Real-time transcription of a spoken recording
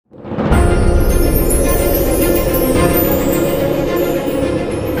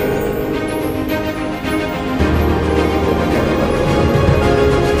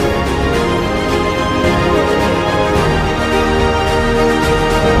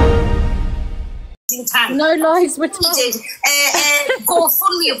tank. No lies were told. Go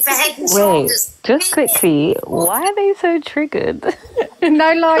fully up for Head and Shoulders. Just quickly, why are they so triggered?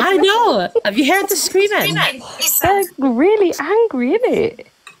 No lies. I know. Have you heard the screaming? They're really angry, innit?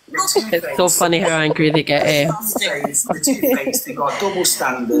 It's so funny how angry they get. The two-faced, they got double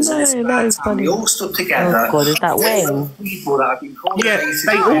standards. No, and it's that about is time funny. we all stood together. Oh God, is that Wayne? People that have been called racist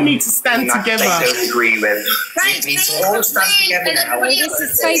they all need to stand that together. They don't agree with. Right, They need to all stand together now. This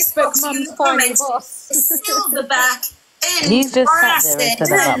is Facebook Mum's final boss. Silverback. He's just sat there and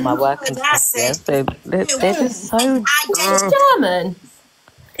said about my work and stuff, yeah? So they're just so... German.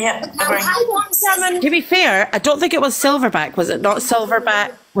 Yeah. To be fair, I don't think it was Silverback. Was it not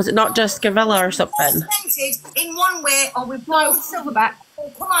Silverback? Was it not just Gorilla or something? In one way, or we've No, Silverback.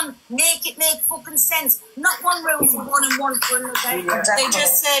 Oh, come on, make it make fucking sense. Not one rule for one and one for another. They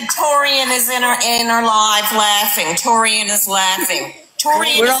just said Torian is in our live laughing. Torian is laughing.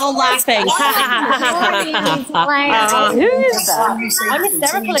 We're all laughing. Who is that? I'm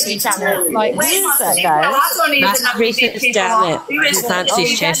hysterical at you, Janet. Like, Who is that, guys? That's racist Janet. It's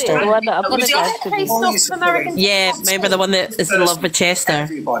Nancy's Chester. The one that apologised to me. Yeah, remember the one that is in love with Chester?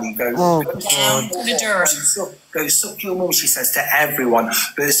 Everybody goes, Oh, Down to the dirt. go suck your mum, she says to everyone.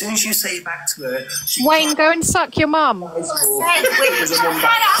 But as soon as you say it back to her, she Wayne, go and suck your mum. Mental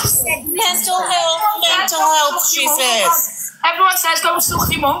health, she says. Everyone says go and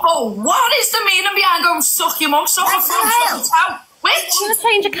suck your mum, but what is the meaning behind go and suck your mum? Suck her from suck her out. Which? I'm going to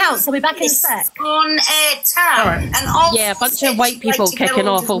change accounts. I'll be back in a sec. On town. Right. And also Yeah, a bunch of white people kicking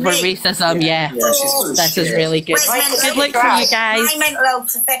off over racism. Yeah, this is really good. Good luck for you guys. My mental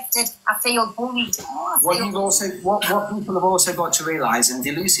health's affected. I feel bullied. What people have also got to realise, and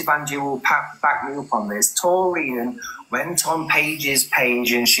Delusive Angie will back me up on this, Torian went on Paige's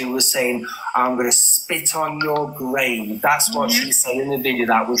page and she was saying, I'm going to spit on your grave. That's what she said in the video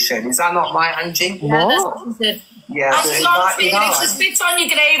that was shared. Is that not right, Angie? Yeah, that's what she said. Yeah, That's not true. It's a spit on your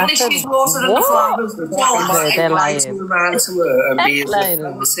grave and she's worse than the flowers. They're lying. Around to her and be as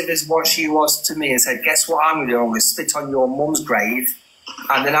offensive as what she was to me and said, guess what I'm going to do? I'm going to spit on your mum's grave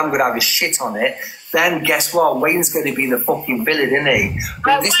and then I'm going to have a shit on it. Then guess what? Wayne's going to be the fucking villain, isn't he?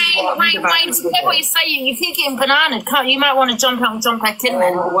 Wayne, to get what you're saying, if you're getting bananaed, you might want to jump out and jump back in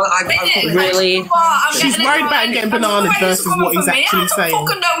then. Really? She's worried about him getting bananas versus what he's actually saying. I don't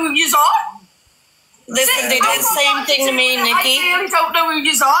fucking know who you are. Listen, they do the same thing to me, Nikki. I really don't know who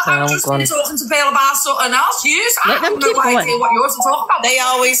you are. I've just been talking to Bill about something else. I don't know what yours to talk about. They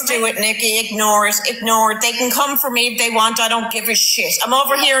always do it, Nikki. Ignore it. Ignore it. They can come for me if they want. I don't give a shit. I'm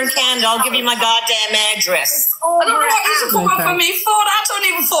over here in Canada. I'll give you my goddamn address. I don't know what you're coming for me for. I don't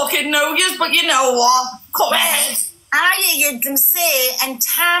even fucking know you, but you know what? Come ahead. I heard them say, and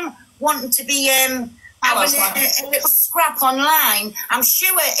Tam wanted to be having a little scrap online. I'm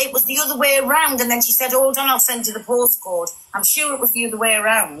sure it was the other way around, and then she said, hold on, I'll send you the postcode. I'm sure it was the other way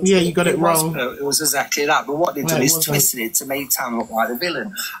around. Yeah, you got it wrong. It was exactly that. But what they've done is twisted it to make Tam look like the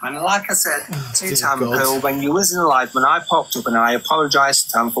villain. And like I said to Tam Pearl, when you was in live, when I popped up and I apologised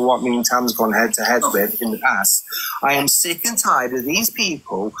to Tam for what me and Tam's gone head to head with in the past, I am sick and tired of these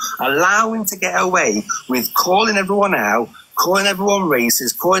people allowing to get away with calling everyone out, calling everyone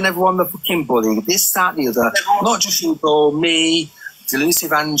racist, calling everyone the fucking bully, this, that, the other. Not just you, Paul, me,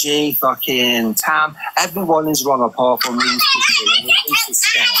 Delusive Angie, fucking Tam. Everyone is wrong apart from these people.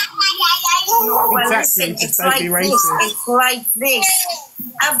 Exactly, It's like this. It's like this.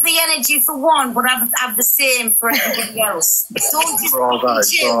 Have the energy for one, but have the same for everybody else. Don't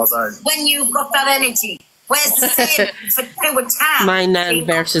just chill when you've got that energy. Where's the same for two with Tam? My Nan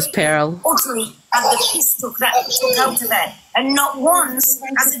versus Pearl. Utterly have the piss took out of there. And not once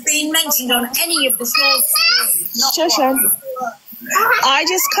has it been mentioned on any of the shows. Shusha. I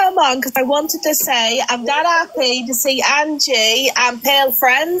just come on because I wanted to say I'm that happy to see Angie and Pearl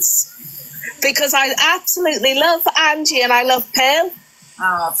friends because I absolutely love Angie and I love Pearl.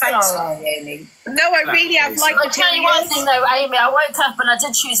 Oh, thanks, Amy. No, I really have liked the I'll tell you one thing though, Amy, I woke up and I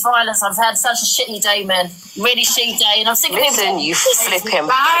did choose violence. I've had such a shitty day, man. Really shitty day. And I'm sick of Listen, you flipping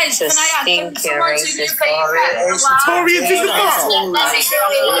guys, just can stinking I racist Torian's in the box. I'm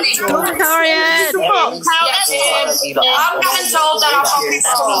getting told that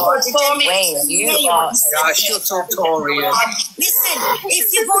I'm for me. Wayne, you are... Shut up, Torian. Listen,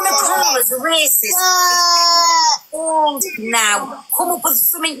 if you're going to call us a racist, old now, come up with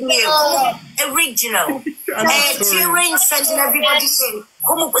something new. A original. During sending everybody in,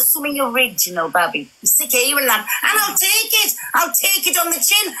 come up with something original, Babby. I'm sick of hearing that. And I'll take it. I'll take it on the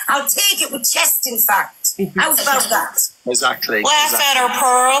chin. I'll take it with chest, in fact. How's about that? Exactly. Laugh at her,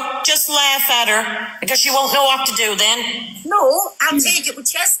 Pearl. Just laugh at her, because she won't know what to do then. No, I'll take it with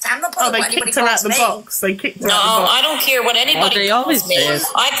chest. I'm not bothered they what anybody kicked her out calls the me. box. They kicked her No, out the box. I don't care what anybody they calls always me. do.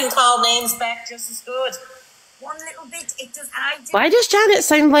 I can call names back just as good. One little bit, it does. Why does Janet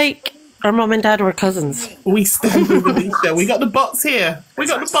sound like our mum and dad were cousins? We stand with Alicia. We got the bots here. We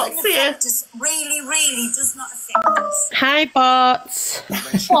got the bots here. Just really does not affect us. Hi, bots.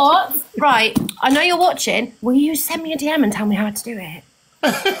 What? Right. I know you're watching. Will you send me a DM and tell me how to do it?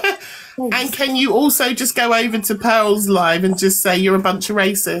 And can you also just go over to Pearl's live and just say you're a bunch of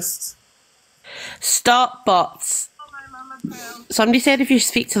racists? Stop, bots. Somebody said if you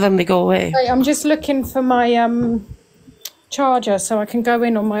speak to them, they go away. Hey, I'm just looking for my charger so I can go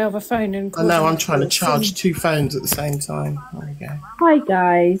in on my other phone and. I know, I'm trying to charge 2 phones at the same time. There we go. Hi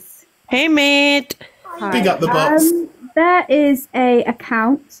guys. Hey, mate. Hi. Big up the bots. There is a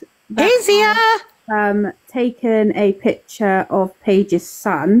account. Hey, Zia. Taken a picture of Paige's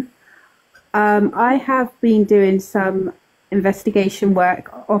son. I have been doing some investigation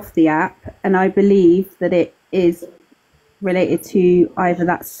work off the app, and I believe that it is related to either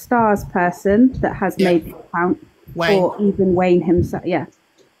that Stars person that has made the account, or even Wayne himself. Yeah,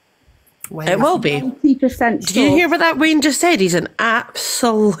 it will be. 90% Did you hear what that Wayne just said? He's an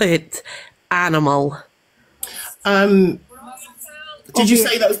absolute animal. Did you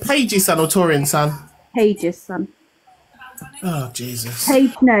say that was Paige's son or Torian's son? Paige's son. Oh, Jesus.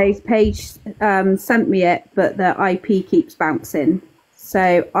 Paige knows. Paige sent me it, but the IP keeps bouncing.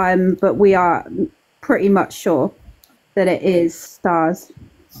 So but we are pretty much sure that it is Stars.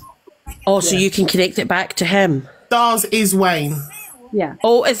 Oh, so you can connect it back to him. Stars is Wayne. Yeah.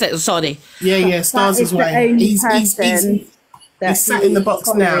 Oh, is it? Sorry. Yeah, Stars is Wayne. He's sat in the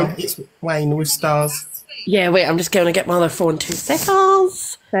box now. It's Wayne with Stars. Yeah, wait, I'm just going to get my other phone. 2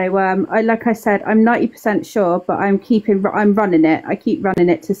 seconds. So, like I said, I'm 90% sure, but I'm running it. I keep running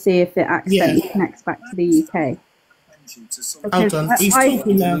it to see if it accidentally connects back to the UK. Hold on, he's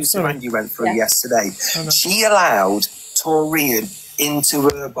talking now. Sorry. You went through yesterday. She allowed Taurine into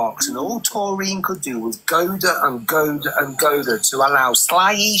her box, and all Taurine could do was goader and goader and goader to allow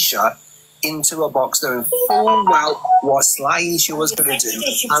Sly Isha into a box knowing full well what Sly Isha was going to do.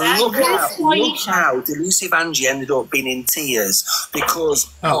 And look how Delusive Angie ended up being in tears because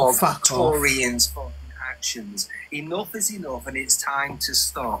of Taurine's fucking actions. Enough is enough, and it's time to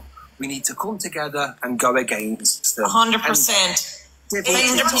stop. We need to come together and go against them. 100%.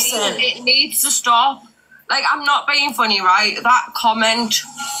 100%. It needs to stop. Like, I'm not being funny, right? That comment,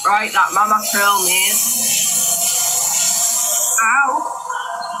 right, that Mama Pearl made. Ow.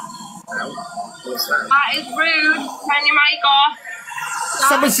 That is rude. Turn your mic off.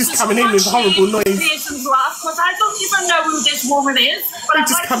 Someone's just coming in with horrible noise. Because I don't even know who this woman is. But They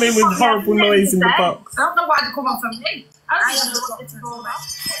just come in with horrible noise in the box. I don't know why they're coming from me. I don't know what it's all about.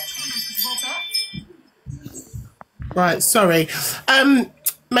 Right, sorry.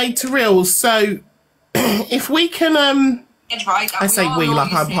 Made to real. So, if we can, I say we,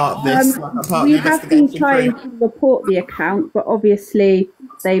 like I'm part of this. Like I'm part We of the have been investigation trying crew. to report the account, but obviously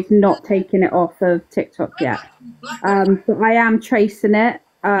they've not taken it off of TikTok yet. But I am tracing it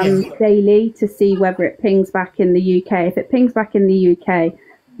daily to see whether it pings back in the UK. If it pings back in the UK,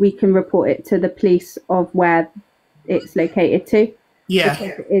 we can report it to the police of where it's located to. Yeah.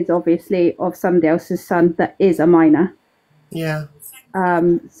 Because it is obviously of somebody else's son that is a minor. Yeah.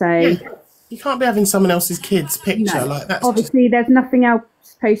 So you can't be having someone else's kid's picture no. like that. Obviously, there's nothing else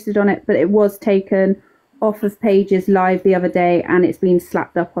posted on it, but it was taken off of Paige's live the other day, and it's been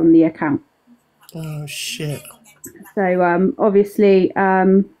slapped up on the account. Oh shit! So obviously, I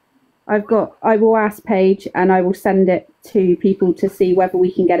will ask Paige, and I will send it to people to see whether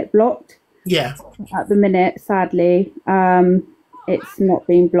we can get it blocked. Yeah. At the minute, sadly, it's not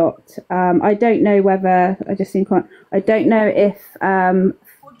being blocked. I don't know whether I don't know if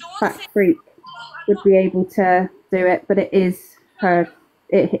Fat Freak would be able to do it, but it is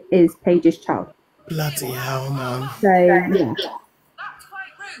Paige's child. Bloody hell, man. So yeah,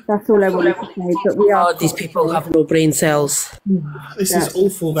 that's all I wanted to say. But we are. These people have no brain cells. This is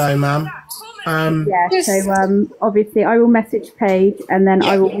awful, though, man. Yeah. So obviously, I will message Paige, and then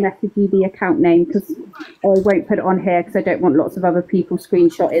I will message you the account name because I won't put it on here because I don't want lots of other people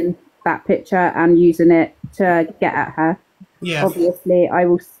screenshotting that picture and using it to get at her. Yeah. Obviously, I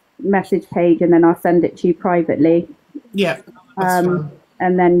will message Paige, and then I'll send it to you privately. Yeah. And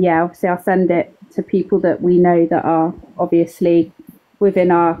then obviously I'll send it to people that we know that are obviously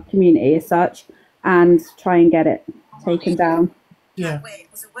within our community as such and try and get it taken down. Yeah. It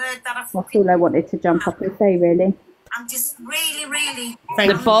was a word that I That's all I wanted to jump up and say, really. I'm just really.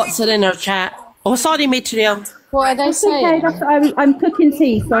 The bots are in our chat. Oh, sorry, Material. What are they It's okay, saying? I'm cooking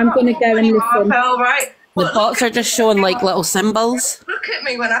tea, so I'm going to go and listen. Right. The bots are just showing like little symbols. Look at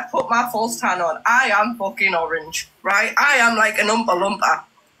me when I put my false tan on. I am fucking orange, right? I am like an Oompa Loompa,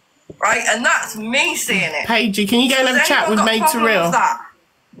 right? And that's me seeing it. Paigey, can you go and have a chat with Made to Real?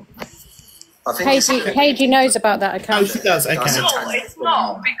 Paigey knows about that account. Oh, she does. Okay. No, it's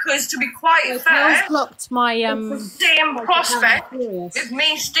not, because to be quite fair, blocked my same prospect with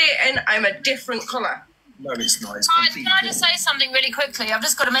me stating I'm a different colour. No, it's not. It's Can I just say something really quickly? I've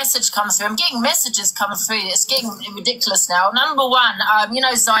just got a message come through. I'm getting messages coming through. It's getting ridiculous now. Number one, you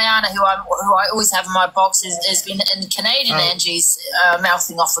know, Ziana, who I always have in my box, has been in Canadian Angie's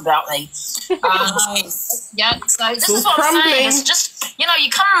mouthing off about me. Yeah, so this is what I'm saying. It's just, you know, you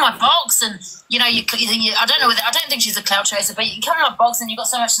come in my box and, you know, I don't know whether, I don't think she's a clout chaser, but you come in my box and you've got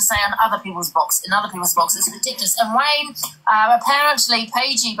so much to say on other people's box, It's ridiculous. And Wayne, apparently,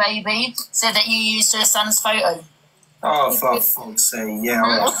 Paigey baby said that you used her son's photo. Oh, for fuck's sake, yeah.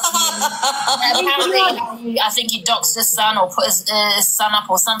 Apparently, I think he doxed his son or put his son up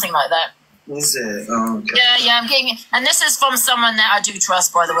or something like that. Is it? Oh, okay. Yeah, I'm getting, and this is from someone that I do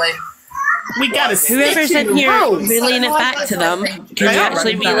trust, by the way. We got to Whoever's in here relaying it back to them, can you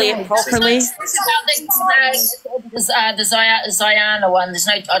actually relay it properly? It's about the Ziana one. There's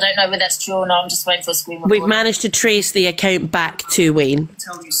no, I don't know whether that's true or not. I'm just waiting for a screen recording. We've managed to trace the account back to Wayne.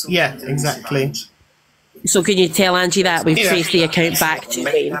 Yeah, exactly. So can you tell Angie that we've traced the account back to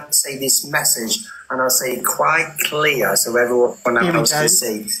Wayne? I say this message, and I'll say it quite clear so everyone else can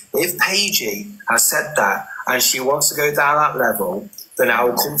see. If Paigey has said that and she wants to go down that level, then I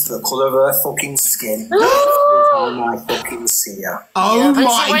will come for the colour of her fucking skin. I fucking see her. Oh but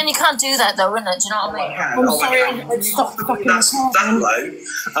my! When you can't do that though, isn't it? Do you know what I mean? I'm sorry. Stop fucking that's that low.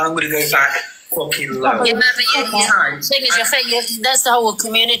 I'm going to go back fucking low. Yeah, but thing is, that's the whole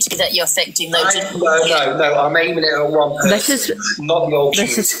community that you're affecting, though. No. I'm aiming it at one person. This is not the old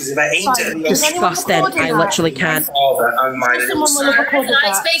community. Because if I aimed it at the disgusting. I literally can't. I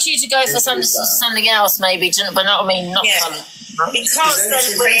expect you to go for something else, maybe, but not. I mean, not fun.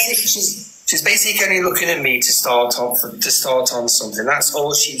 She's basically only looking at me to start on something. That's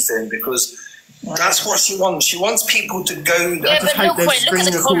all she's doing because that's what she wants. She wants people to go. Yeah, but look at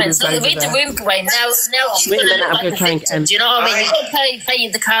the comments. Read the room, Wayne. Now she's going to look like a victim. Do you know what I mean? You don't pay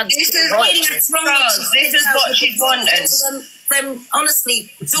the cards. This is what she's wanted. Honestly,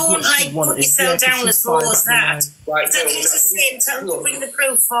 don't put yourself down as low as that. Bring the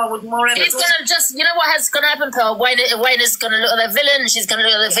proof forward more. It's gonna just, you know what has gonna happen, Pearl? Wayne is gonna look like a villain, and she's gonna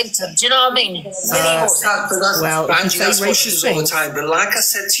look like a victim. Do you know what I mean? Angie, that's what she does all the time. But like I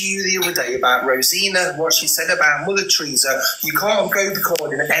said to you the other day about Rosina, what she said about Mother Teresa, you can't go be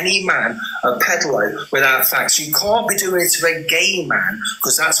calling any man a peddler without facts. You can't be doing it to a gay man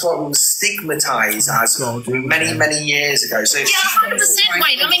because that's what was stigmatised as many years ago. So 100%,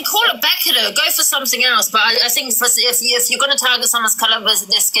 Wayne. I mean, call it back at her. Go for something else. But I think if you're going to target someone's colour versus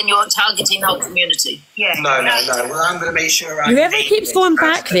their skin, you're targeting the whole community. Yeah. No. Well, I'm going to make sure. Whoever keeps going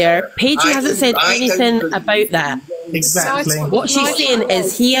back there, Paigey hasn't said anything about that. Exactly. What she's saying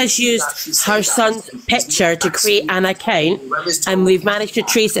is he has used her son's picture to create an account, and we've managed to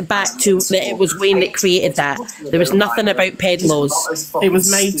trace it back to that it was Wayne that created that. There was nothing about pedlos. It was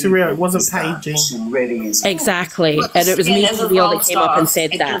Made to Real. It wasn't Paigey. Exactly, and it was Made to Real that came up and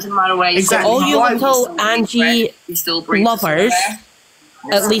said that. So all you little Angie lovers,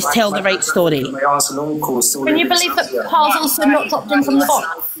 at least tell the right story. Can you believe that Paul's also not dropped in from the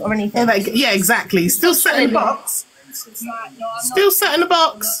box or anything? Yeah, exactly. Still sat in the box. Still sat in the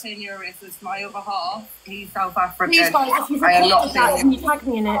box. My other half, he's South African. Please, guys, if you've recorded that, can you tag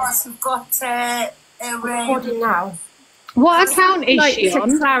me in it? We've got recording now. What account is she on?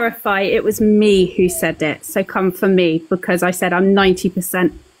 To clarify, it was me who said it, so come for me because I said I'm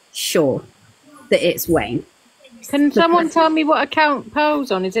 90% sure that it's Wayne. Can someone tell me what account Pearl's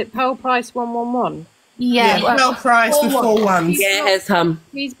on? Is it Pearl Price 111? Yeah, Pearl Price with 4 ones. Yeah, it's him.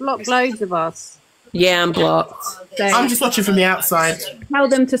 He's blocked loads of us. Yeah, I'm blocked. So I'm just watching from the outside. Tell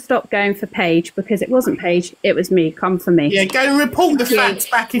them to stop going for Paige because it wasn't Paige, it was me. Come for me. Yeah, go and report the facts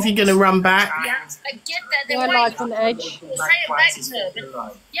back if you're going to run back. Yeah, I get that. My life on edge. Say it back to her.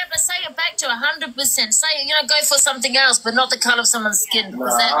 Yeah, but say it back to her 100%. Say, go for something else, but not the colour of someone's skin.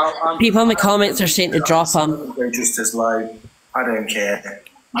 People in the comments are saying to drop him. Go just as low. I don't care.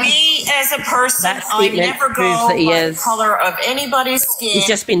 Me as a person, That I statement never proves go that he by is. the colour of anybody's skin. He's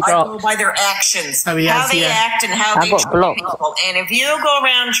just been I dropped. go by their actions, Oh, he how has, they yeah. act, and how I they got treat blocked. people. And if you go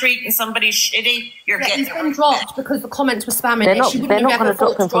around treating somebody shitty, you're Yeah, he's getting been dropped because the comments were spamming They're it. not. She wouldn't They're not have going ever to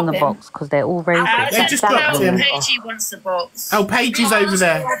drop thought him from the drop him. box because they're all racist. They just dropped him. Paige wants the box. Oh, Paige is over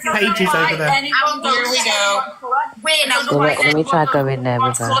there. Paige is over there. Here we go. Let me try go in there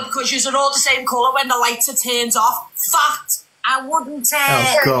with her. Because you're all the same colour when the lights are turned off. Fact. I wouldn't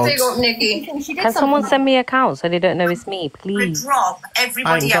Oh, God. Big up, Nikki. Can someone send me an account so they don't know it's me, please? drop I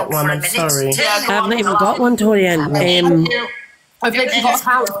everybody ain't got out one, for a I'm minute. sorry. I've not even got one, Torian. I've literally got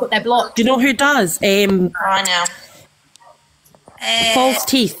accounts, but they're blocked. Do you know who does? I know. False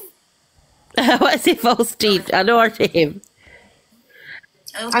teeth. What is it? False teeth. I know her name.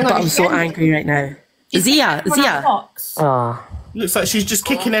 Hang But on, I'm so angry right now. Zia. Oh. Looks like she's just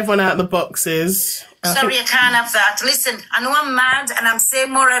kicking everyone out of the boxes. Sorry, I can't have that. Listen, I know I'm mad and I'm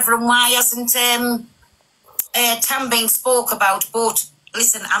saying whatever, and why hasn't Tam been spoke about, but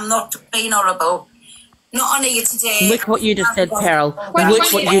listen, I'm not being horrible. Not on here today. Look what you just said, Pearl.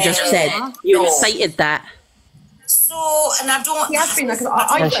 Look what you just said. You incited that. So, and I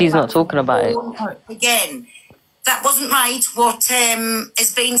don't... And she's not talking about it. Again, that wasn't right, what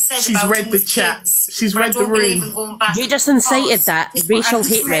has been said She's about read the with chat. kids, She's but I read the don't believe in room. going back You just incited that. Racial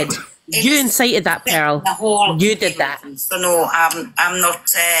hatred. You incited that, Pearl. You did that. So no, I'm not...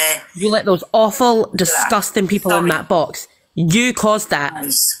 You let those awful, disgusting people in that box. You caused that.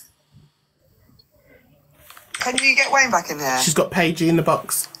 Can you get Wayne back in here? She's got Paige in the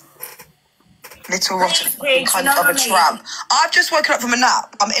box. Little rotten cunt of a tramp. I've just woken up from a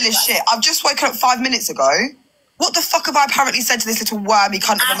nap. I'm ill as shit. I've just woken up 5 minutes ago. What the fuck have I apparently said to this little wormy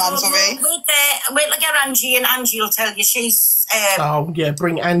cunt of a man, sorry? Wait till I get Angie, and Angie will tell you. She's... Oh, yeah,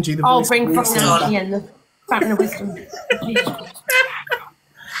 bring Angie the Oh, voice bring of wisdom. Angie in, the fountain of wisdom.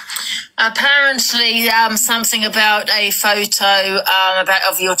 Apparently, something about a photo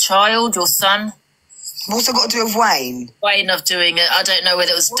of your child, your son. What's it got to do with Wayne? Wayne of doing it. I don't know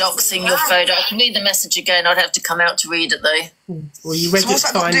whether it was doxing your photo. I can read the message again. I'd have to come out to read it though. Well, you read So what's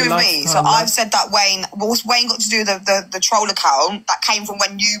that got to do with me? So I've said that Wayne... What's Wayne got to do with the troll account that came from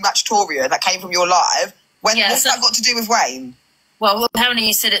when you matched Toria, that came from your live? What's that got to do with Wayne? Well, apparently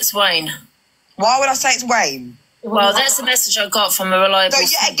you said it's Wayne. Why would I say it's Wayne? Well, that's the message I got from a reliable... So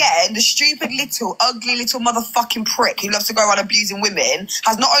yet again, the stupid little, ugly little motherfucking prick who loves to go around abusing women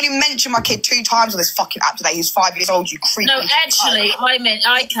has not only mentioned my kid 2 times on this fucking app today, he's 5 years old, you creepy. No, actually,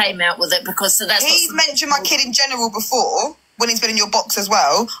 I came out with it because that's... He's mentioned my kid in general before, when he's been in your box as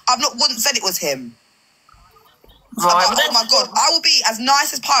well. I've not once said it was him. Right, oh my God, I will be as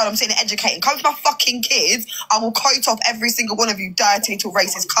nice as pie when I'm sitting there educating. Come to my fucking kids, I will coat off every single one of you dirty little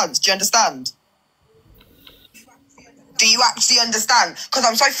racist cunts. Do you understand? Do you actually understand? Because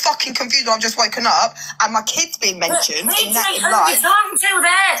I'm so fucking confused when I've just woken up and my kid's been mentioned in that Who are you talking to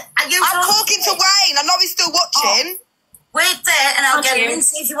there? I'm talking to Wayne. I know he's still watching. Wait there and I'll get him in,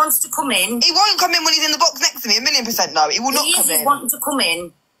 see if he wants to come in. He won't come in when he's in the box next to me, 1,000,000% no. He will not come in. He's wanting to come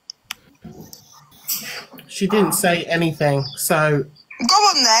in. She didn't say anything, so... Go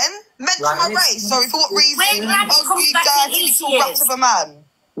on then. Mention my race. Sorry, for what reason? Wait, you dirty little rat of a man.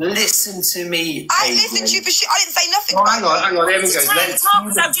 Listen to me. I listened to you for shit. I didn't say nothing. Oh, hang on, there we go.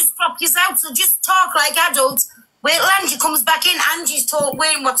 I'll just pop you out, so just talk like adults. Wait till Angie comes back in. Angie's told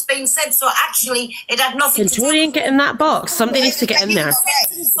Wayne what's been said, so actually it had nothing to do. Can Torian get in that box? Somebody needs to get in there.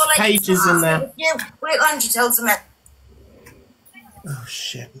 Paige is in there. Yeah, wait till Angie tells him it. Oh,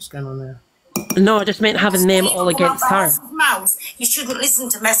 shit. What's going on there? No, I just meant having them all against her. You shouldn't listen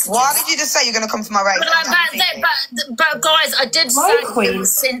to messages. Why did you just say you're going to come to my race? But guys, I did say it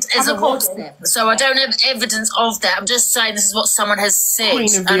was sent as a WhatsApp, so I don't have evidence of that. I'm just saying this is what someone has said,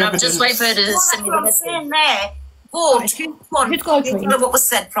 and I'm just waiting for her to send me the message. What was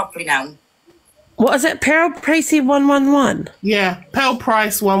said properly now? What is it? Pearl Pricey 111? Yeah, Pearl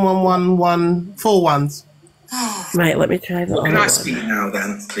Price 1111 4 ones. Right, let me try that. Can I speak now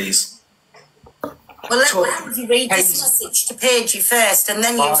then, please? Well, let me read this message to Paige first, and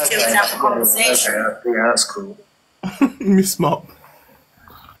then you two can have a conversation. Okay, yeah, that's cool. Miss Mop.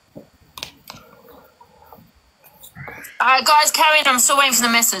 Alright, guys, carry on. I'm still waiting for the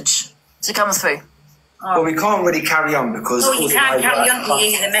message to come through. Well, we can't really carry on because... No, you can't carry on to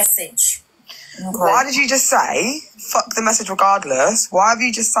hear the message. Okay. Why did you just say, fuck the message regardless? Why have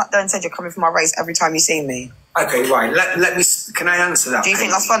you just sat there and said you're coming for my race every time you see me? Okay, right, let me... Can I answer that? Do you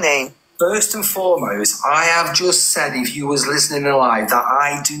think that's funny? First and foremost, I have just said, if you was listening live, that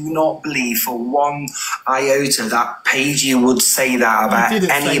I do not believe for one iota that Paige would say that about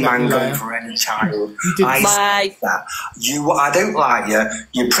any man going for any child. I said that. I don't like you.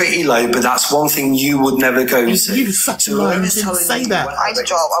 You're pretty low, but that's one thing you would never go to. You're such a liar. You didn't say that. I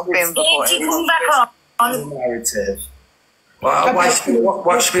job. I've been before. Narrative. Well,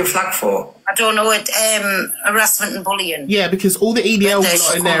 what's she been flagged for? I don't know it. Harassment and bullying. Yeah, because all the EDL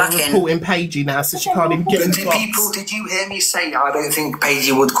lot in there are reporting Paigey now, so she can't even get in the box. Did you hear me say I don't think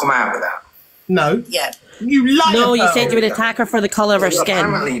Paigey would come out with that? No. Yeah. You liar. No, you said you would attack her for the colour of her skin.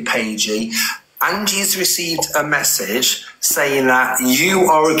 Apparently, Paigey, Angie's received a message saying that you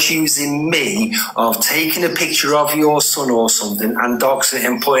are accusing me of taking a picture of your son or something and doxing it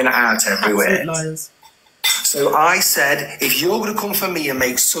and putting it out everywhere. Absolute liars. So I said, if you're going to come for me and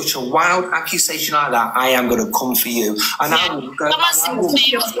make such a wild accusation like that, I am going to come for you. And I will go. I must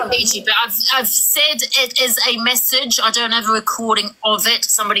be Paigey, but I've said it is a message. I don't have a recording of it.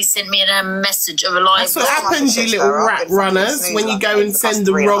 Somebody sent me a message of a live. That's what happens, you little rat runners, when you go and send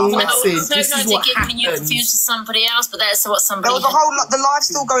the wrong message. This is what happens. You confused with somebody else, but that's what somebody. There was a whole lot. The live's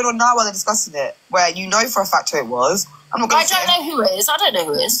still going on now while they're discussing it, where you know for a fact who it was. I'm not going to. I don't know who it is. I don't know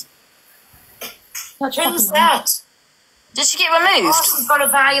who it is. Who's that? Did she get removed? Oh, she's got a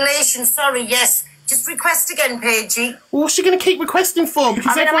violation. Sorry, yes. Just request again, Paigey. What's she going to keep requesting for?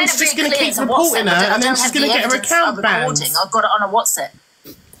 Because everyone's just going to keep reporting her and then she's going to get her account banned. I've got it on a WhatsApp.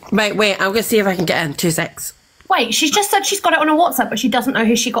 Wait, I'm going to see if I can get in. 2 secs. Wait, she's just said she's got it on a WhatsApp, but she doesn't know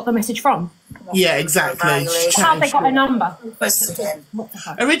who she got the message from. Yeah, exactly. How they got her number?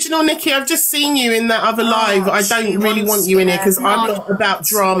 Original Nikki, I've just seen you in that other live. I don't really want you in here because I'm not about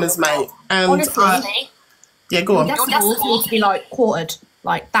dramas, mate. And honestly, yeah, go on. Decibels need to be like quartered.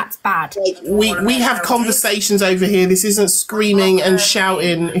 Like that's bad. We have conversations over here. This isn't screaming and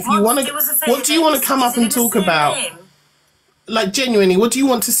shouting. If you want to, what do you want to come up and talk about? Like genuinely, what do you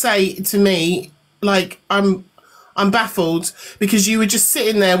want to say to me? Like I'm baffled because you were just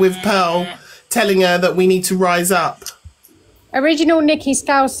sitting there with Pearl telling her that we need to rise up. Original Nikki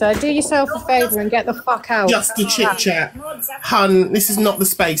Scouser, do yourself a favour and get the fuck out. Just a chit chat. Hun, this is not the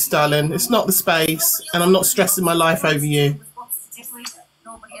space, darling. It's not the space, and I'm not stressing my life over you.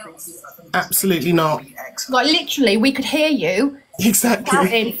 Absolutely not. Like literally, we could hear you.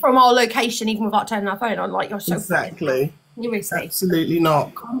 Exactly. From our location, even without turning our phone on. Like you're so exactly. Seriously. Absolutely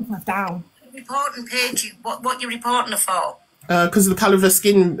not. Calm her down. Reporting Paigey. What you reporting her for? Because of the colour of her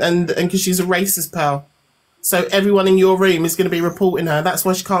skin and because she's a racist, pal. So everyone in your room is going to be reporting her. That's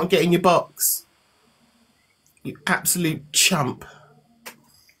why she can't get in your box. You absolute chump.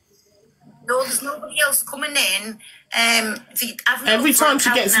 No, there's nobody else coming in. Every time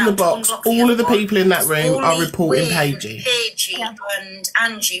she gets in the box, all of the people in that room are reporting Paigey. Paigey and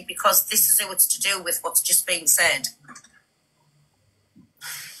Angie, because this is who it's to do with what's just been said.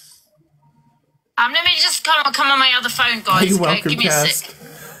 Let me just come on my other phone, guys. You're welcome, give me a sec.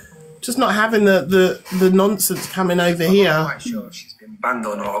 Just not having the nonsense coming over here. I'm not quite sure if she's been banned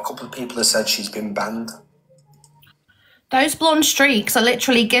or not. A couple of people have said she's been banned. Those blonde streaks are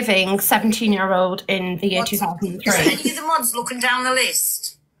literally giving 17-year-old in the year 2003. Is any of the mods looking down the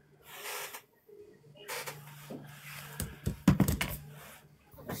list?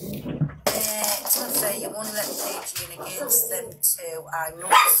 To say you want to let Paigey in against them too. I know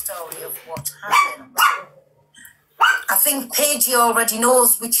the story of what happened. I think Paigey already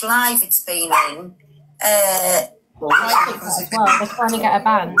knows which live it's been in. They're trying to get a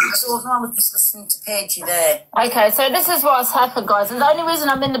band. So I was just listening to Paigey there. Okay, so this is what's happened, guys. And the only reason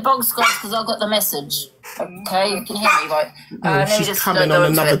I'm in the box, guys, because I got the message. Okay, you can hear me, right? She's coming on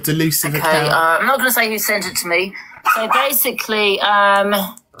another delusive account. I'm not going to say who sent it to me. So basically,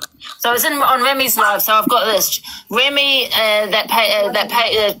 so it's on Remi's live. So I've got this Remi on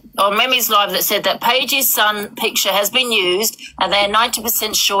Remi's live that said that Paige's son picture has been used, and they're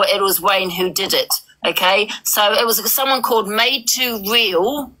 90% sure it was Wayne who did it. Okay, so it was someone called Made to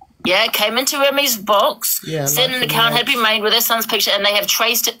Real. Yeah, came into Remi's box, said an account had been made with their son's picture, and they have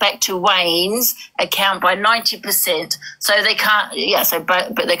traced it back to Wayne's account by 90%. So they can't,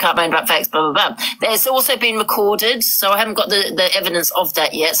 but they can't blame back facts, blah, blah, blah. There's also been recorded, so I haven't got the evidence of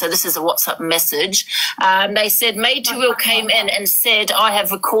that yet. So this is a WhatsApp message. They said Made to Real came in and said, I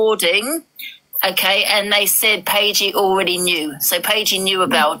have recording. Okay, and they said Paigey already knew. So Paigey knew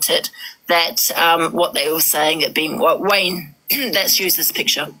about it, that what they were saying, it being Wayne, that's used this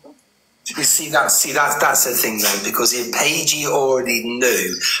picture. You see, that's the thing then, because if Paige already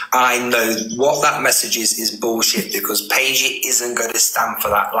knew, I know what that message is bullshit, because Paige isn't going to stand for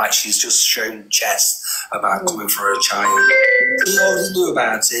that, like she's just shown chest about coming for her child. He already knew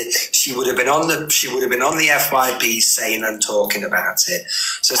about it. She would have been on the FYP saying and talking about it.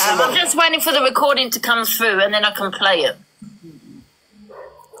 So I'm just waiting for the recording to come through, and then I can play it.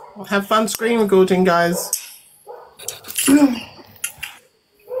 Have fun screen recording, guys.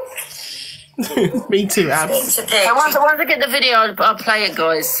 Me too, Abs. Once I get the video, I'll play it,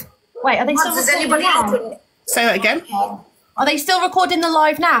 guys. Wait, are they still recording now? Say that again. Are they still recording the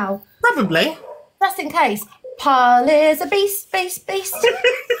live now? Probably. Just in case. Paul is a beast. Poe's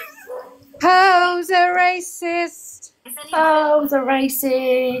a racist. Poe's a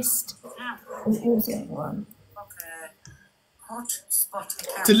racist.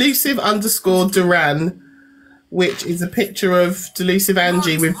 Delusive_Duran, which is a picture of Delusive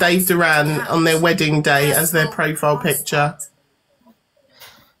Angie with Dave Duran on their wedding day as their profile picture.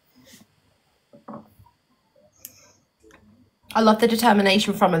 I love the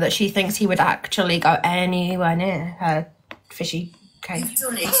determination from her that she thinks he would actually go anywhere near her fishy cave. You've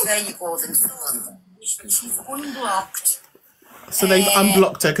done it. There you go, then. She's unblocked. So they've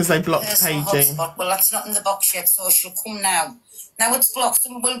unblocked her because they blocked Paige. Well, that's not in the box yet, so she'll come now. Now it's blocked.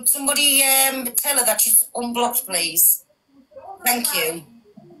 Will somebody tell her that she's unblocked, please? Thank you.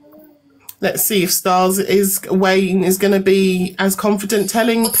 Let's see if Wayne is going to be as confident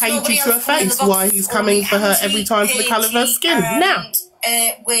telling Paige to her face why he's coming for her every time for the colour of her skin. Now,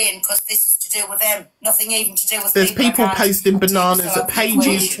 Wayne, because this is to do with them. Nothing even to do with. There's people posting bananas at Paige and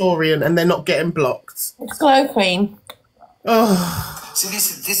Torian, and they're not getting blocked. It's Glow Queen. Oh. See,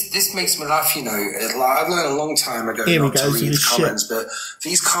 this makes me laugh, you know. Like, I've learned a long time ago not to read comments, but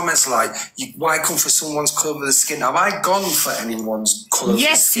these comments like, why come for someone's colour of the skin? Have I gone for anyone's colour of the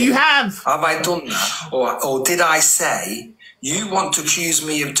skin? Yes, you have. Have I done that? Or did I say, you want to accuse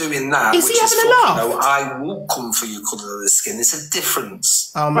me of doing that? Is he having a laugh? No, I will come for your colour of the skin. It's a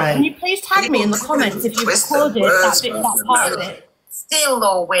difference. Oh, man. Can you please tag me in the comments if you recorded that part of it? Still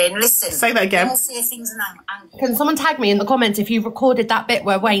though, Wayne, listen. Say that again. Say things Can someone tag me in the comments if you recorded that bit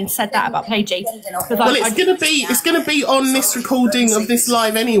where Wayne said that about Paige? Well, it's gonna be on this recording of this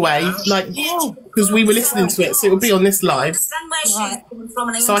live anyway, like because we were listening to it, so it will be on this live. I understand where she's coming from,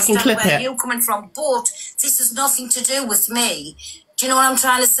 and I so I can clip where it. you're coming from, but this has nothing to do with me. Do you know what I'm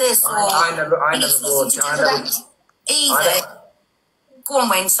trying to say? So I never brought it. Go on,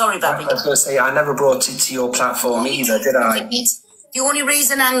 Wayne. Sorry, Babby. I was going to say, I never brought it to your platform either, did I? The only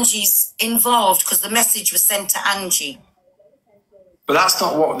reason Angie's involved because the message was sent to Angie. But that's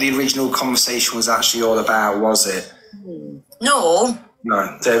not what the original conversation was actually all about, was it? No.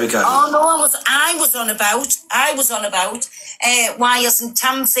 No, there we go. Oh no, I was on about why isn't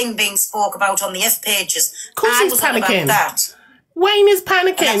Tam thing being spoke about on the F pages? Of course he's panicking. That. Wayne is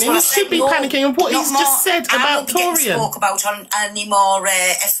panicking, and he should be panicking of what he's just said about Torian. Spoke about on any more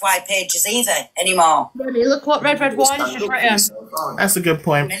FY pages either anymore. Really, look what Red Wine just written. That's a good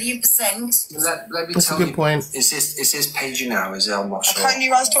point. 1,000,000%. Let me That's tell a good you, point. Is this Paige now? Is it? I'm not sure.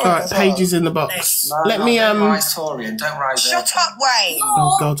 Alright, Paige is in the box. No, Let me don't rise Torian. Don't rise. Shut up, Wayne.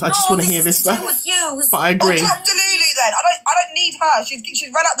 Oh God, I just want to hear this back. But I agree. Oh, drop Delulu then. I don't need her. She's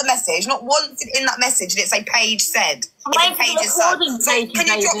read out the message. Not once in that message did it say Paige said. Paige's son. So can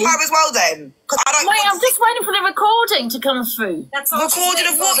you drop her as well then? I'm just waiting for the recording to come through. Recording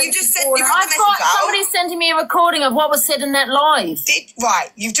of what? You just said you I've got somebody sending me a recording of what was said in that live. Right,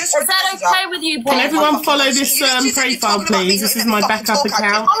 you've just. Is that okay with you, Paul? Can everyone follow this profile, please? This is my backup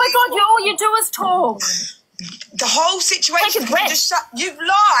account. Oh my God, all you do is talk. The whole situation, you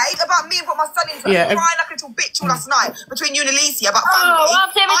lied about me and what my son is. Yeah, crying like a little bitch all last night between you and Alicia about family. Oh,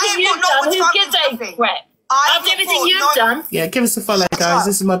 after everything you've done, who gives a crap? After everything you've done. Yeah, give us a follow, guys.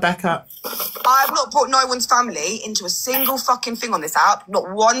 This is my backup. I've not brought no one's family into a single fucking thing on this app. Not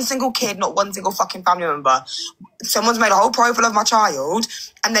one single kid, not one single fucking family member. Someone's made a whole profile of my child,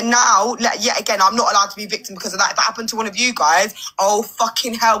 and then now, yet again, I'm not allowed to be a victim because of that. If that happened to one of you guys, oh,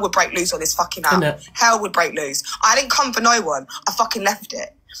 fucking hell would break loose on this fucking app. Hell would break loose. I didn't come for no one. I fucking left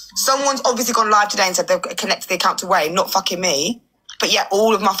it. Someone's obviously gone live today and said they've connected the account to Wayne, not fucking me. But yet,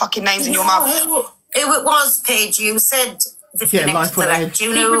 all of my fucking names in your mouth. Who it was, Paige? You said Life on Edge. Do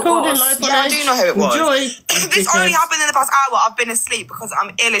you know who it was? I do know who it was. Enjoy. This only happened in the past hour. I've been asleep because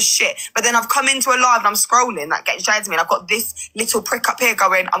I'm ill as shit. But then I've come into a live and I'm scrolling. That gets shades me. And I've got this little prick up here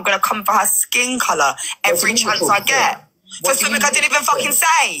going, I'm going to come for her skin colour every chance I get. For something I didn't even fucking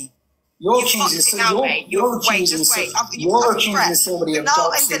say. You're accusing somebody of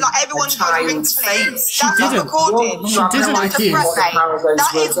everyone's child's face. She didn't. She didn't accuse.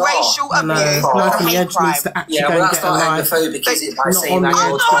 That is racial abuse. Malcolm, the edge needs to actually go and get a life. Not on the edge,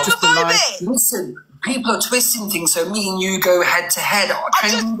 but just a life. Listen, people are twisting things, so me and you go head to head.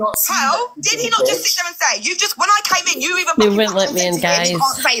 Did he not just sit there and say, when I came in, you even wouldn't let me in, guys. You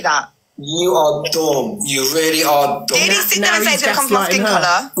can't say that. You are dumb. You really are dumb. Did he sit there and say it's going to come from my skin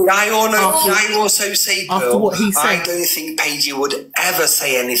colour? I also say, after what he said, I don't think Paige would ever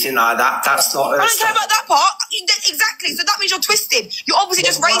say anything like that. That's not her. I don't care about that part. Exactly. So that means you're twisted. You're obviously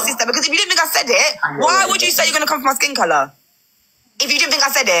just racist then, because if you didn't think I said it, why would you say you're going to come from my skin colour? If you didn't think I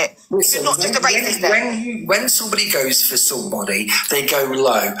said it, you're not just a racist then. When somebody goes for somebody, they go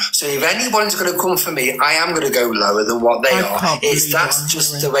low. So if anyone's going to come for me, I am going to go lower than what they are. That's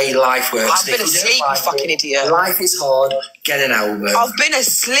just the way life works. I've been asleep, you fucking idiot. Life is hard. Get an elbow. I've been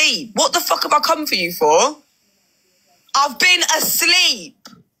asleep. What the fuck have I come for you for? I've been asleep.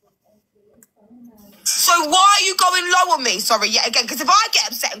 So why are you going low on me? Sorry, yet again, because if I get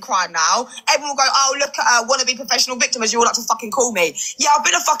upset and cry now, everyone will go, oh, look at her, wannabe professional victim, as you all like to fucking call me. Yeah, I've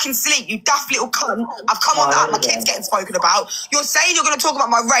been a fucking sleep, you daft little cunt. I've come on that, my kid's getting spoken about. You're saying you're going to talk about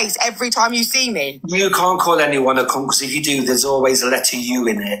my race every time you see me. You can't call anyone a cunt, because if you do, there's always a letter U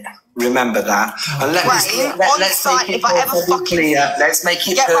in it. Remember that. And let's make it perfectly clear. Let's make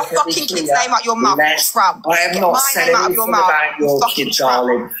it perfectly clear. Get my fucking kid's name out your mouth, tramp. I have not said anything about your kid,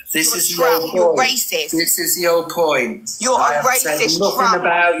 darling. This is your point. You're racist. This is your point. You're a racist tramp. Nothing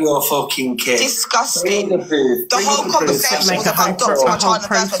about your fucking kid. Disgusting. The whole conversation was about Dr. My child in the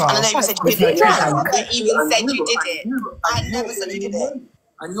first place. And I know you said you did it. I even said you did it. I never said you did it.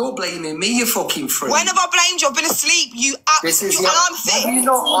 And you're blaming me, you fucking freak. When have I blamed you? I've been asleep. And I'm fit. I'm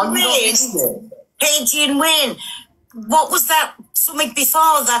not listening. Paige and Wayne, what was that? Something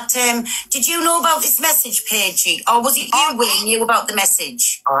before that? Did you know about this message, Paige? Or was it you, Wayne, knew about the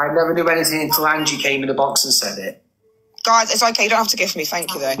message? I never knew anything until Angie came in the box and said it. Guys, it's okay. You don't have to give me.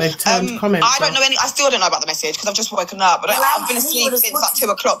 Thank you, though. They've turned comments. I don't know I still don't know about the message because I've just woken up. But I've been asleep since like 2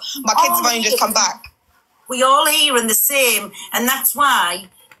 o'clock. My kids have only just come back. We all hearing the same, and that's why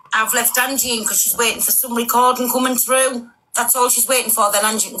I've left Angie in, because she's waiting for some recording coming through. That's all she's waiting for. Then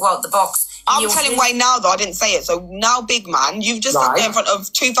Angie can go out the box. I'm telling Wayne now, though, I didn't say it. So now, big man, you've just sat there in front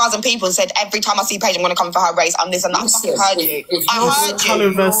of 2,000 people and said, every time I see Paige, I'm going to come for her race. I'm this and that. I fucking heard you.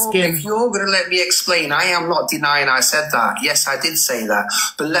 If you're going to let me explain, I am not denying I said that. Yes, I did say that.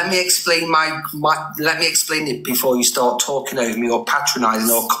 But let me explain let me explain it before you start talking over me or patronising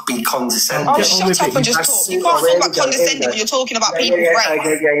or be condescending. Oh, shut up and just talk. You can't talk about condescending when you're talking about people's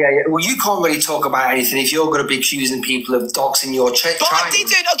race. Yeah. Well, you can't really talk about anything if you're going to be accusing people of doxing your child. But I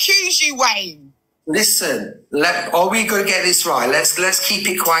didn't accuse you, Wayne. Listen, are we going to get this right? Let's keep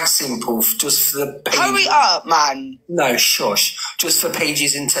it quite simple, just for the page. Hurry up, man. No, shush. Just for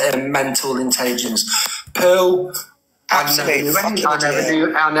Paige's mental intelligence. Pearl, I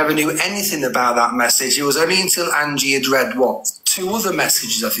never knew anything about that message. It was only until Angie had read 2 other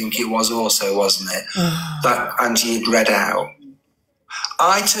messages, I think it was also, wasn't it? That Angie had read out.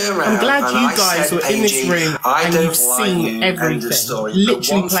 I turn around. I'm glad you guys were in this room and you've seen everything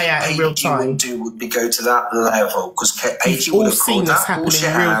literally play out in real time. Would be go to that level, because Paige would have called that bullshit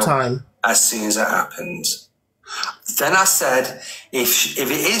out as soon as it happened. Then I said, if she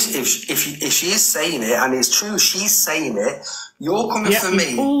is saying it and it's true, she's saying it. You're coming for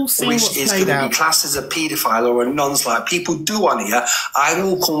me, which is going to be classed as a paedophile or a nonce like people do on here. I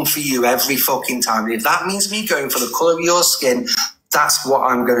will come for you every fucking time. If that means me going for the colour of your skin, that's what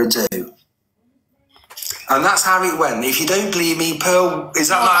I'm going to do. And that's how it went. If you don't believe me, Pearl, is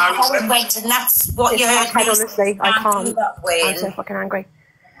that not how it went? Wait, and that's what you heard. Honestly, I can't. I'm so fucking angry.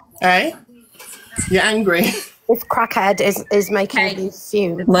 Hey? You're angry? This crackhead is making me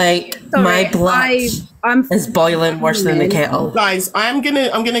fume. Like, my blood is boiling worse than the kettle. Guys, I'm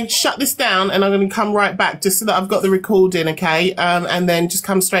gonna shut this down and I'm gonna come right back just so that I've got the recording, okay? And then just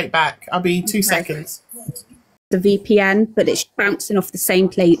come straight back. I'll be 2 seconds. The VPN, but it's bouncing off the same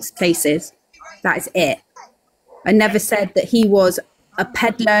places. That is it. I never said that he was a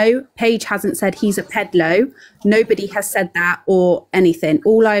pedlo. Paige hasn't said he's a pedlo. Nobody has said that or anything.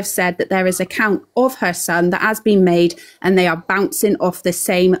 All I've said that there is a count of her son that has been made and they are bouncing off the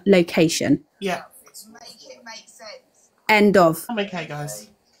same location. Yeah. End of. I'm okay, guys.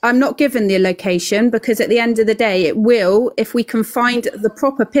 I'm not given the location because at the end of the day, it will, if we can find the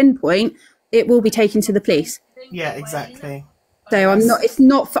proper pinpoint, it will be taken to the police. Yeah, exactly. So I'm not, it's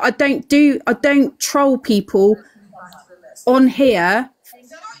not, I don't troll people on here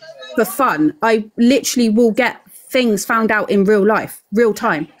for fun. I literally will get things found out in real life, real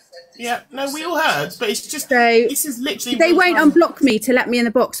time. Yeah, no, we all heard, but it's just, So this is literally... they won't unblock me to let me in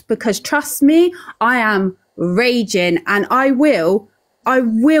the box, because trust me, I am raging, and I will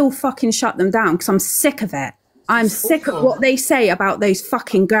fucking shut them down, because I'm sick of it. I'm sick of what they say about those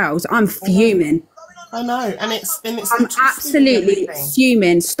fucking girls. I'm fuming. I know, and it's I'm absolutely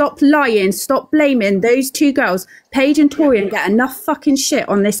fuming. Stop lying, stop blaming those two girls. Paige and Torian get enough fucking shit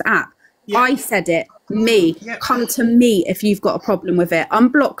on this app. I said it. Me. Come to me if you've got a problem with it.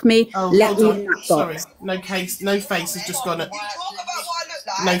 Unblock me. Let me in that box. Sorry, no face has just gone.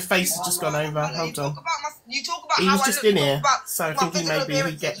 No face has just gone over. Hold on. You talk about he how was I just look, in here, about so I think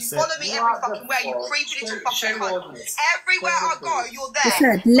he gets it. You follow me every fucking where. You creeping into fucking home. Everywhere I go, you're there. I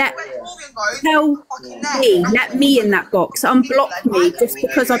said, let me in that box. Unblock me just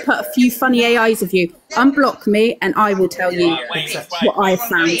because I put a few funny AIs of you. Unblock me, and I will tell you what I have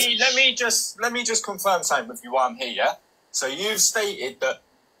found. Let me just confirm something with you while I'm here. Yeah. So you've stated that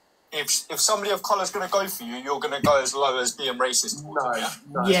if somebody of colour is going to go for you, you're going to go as low as being racist towards them,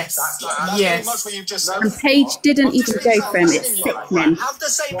 yeah? Yes. That's pretty much what you've just said. And Paige didn't even go for him. It's sickening. Have the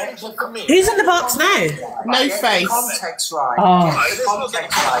same energy for me. Who's in the box now? No face. Context right. Oh.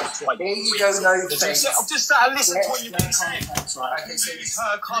 Here you go, no face. I've just sat and listened to what you've been saying. Okay, so it's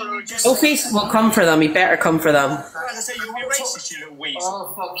her colour. No face will come for them. He better come for them. As I say, you'll be racist, you little weasel.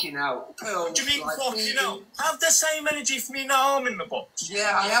 Oh, fucking hell. What do you mean, fucking hell? Have the same energy for me now I'm in the box.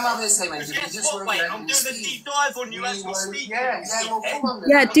 Yeah, I am having the same energy. I'm doing a deep dive on you as we speak.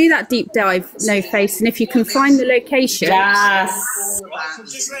 Yeah, do that deep dive, no face, and if you can find the location,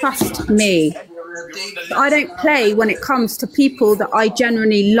 trust me. I don't play when it comes to people that I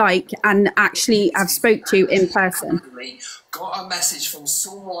genuinely like and actually have spoke to in person. Got a message from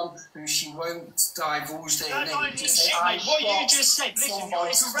someone who she won't divulge their name. What you just said, listen,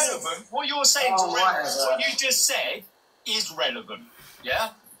 it's irrelevant. What you're saying is irrelevant. What you just said is relevant. Yeah?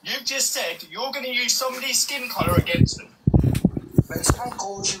 You've just said you're going to use somebody's skin colour against them. But someone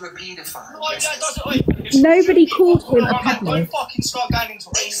called you a paedophile. Nobody called him a pedophile. Don't fucking start going into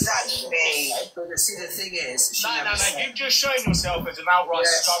exactly. But see, the thing is, no. You've just shown yourself as an outright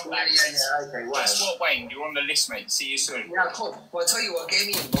scumbag. Okay, well. Guess what, Wayne? You're on the list, mate. See you soon. Yeah, cool. Well, I'll tell you what. Get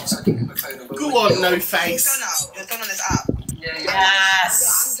me in box. I'll give you my phone number. Go on, no face. You're done on this app.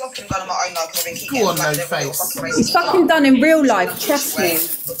 Yes. I'm fucking done on my own now because I've been keeping Go on, no face. It's fucking done in real life, trust me.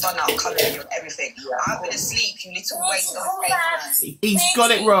 Done now, colouring you and everything. I've been asleep, you little waste of space. He's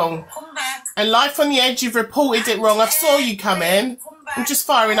got it wrong. And Life on the Edge, you've reported it wrong. I saw you come in. I'm just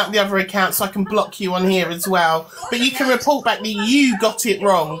firing up the other account so I can block you on here as well. But you can report back that you got it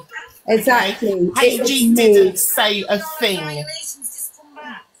wrong. Exactly. Paige didn't say a thing.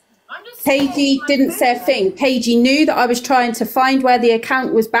 Paige didn't say a thing. Paige knew that I was trying to find where the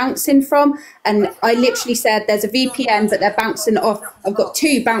account was bouncing from, and I literally said there's a VPN, but they're bouncing off. I've got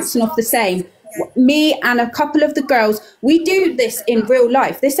two bouncing off the same. Me and a couple of the girls, we do this in real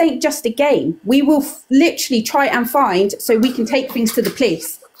life. This ain't just a game. We will literally try and find so we can take things to the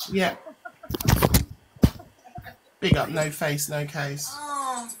police. Yeah. Big up, no face, no case.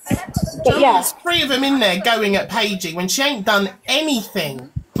 But yeah, there's three of them in there going at Paige when she ain't done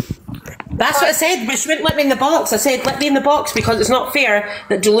anything. That's what I said, but she wouldn't let me in the box. I said, let me in the box because it's not fair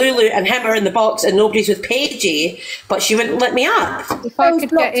that Delulu and him are in the box and nobody's with Paigey, but she wouldn't let me up. If I could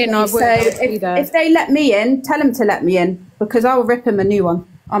get in, I would. So if they let me in, tell them to let me in because I'll rip him a new one.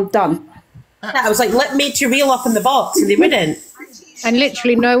 I'm done. I was like, let me to reel up in the box, and they wouldn't. And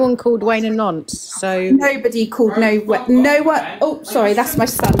literally no one called Wayne a nonce, so... Nobody called no one. Oh, sorry, that's my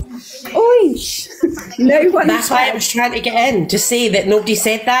son. Oish! No one. That's why I was trying to get in, to say that nobody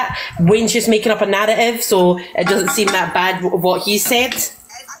said that. Wayne's just making up a narrative, so it doesn't seem that bad what he said.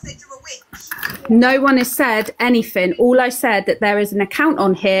 No one has said anything. All I said that there is an account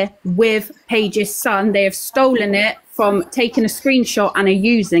on here with Paige's son. They have stolen it from taking a screenshot and are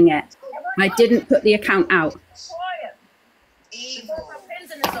using it. I didn't put the account out. You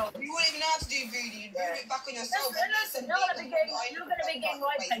wouldn't even know how to do voodoo. You do it back on yourself. Listen, you're going to be getting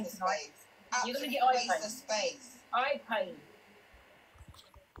eye pain tonight. You're going to get eye pain. Eye pain.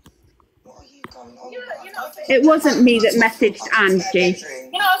 What are you going on? It wasn't me that messaged Angie.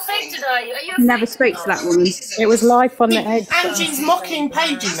 You're not affected, are you? Are you Never spoke to that woman. It was Life on the Edge. Angie's mocking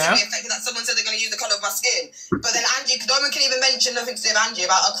Paige now. Someone said they're going to use the colour of my skin. But then Angie, because no one can even mention nothing to do with Angie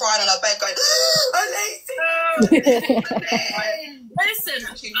about her crying on her bed going, I'm lazy. Listen,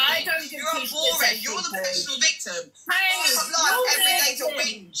 I don't give You're boring. You're the professional victim. Hey, life every day to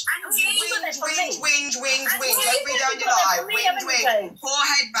whinge. Whinge. Every day on your life. Whinge. Poor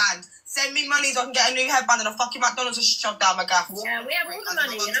headband. Send me money so I can get a new headband and a fucking McDonald's to shove down my gaff. Yeah, we have all the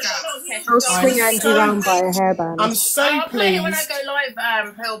money. I'll swing Angie round by a hairband. I'm so pleased. When I go live,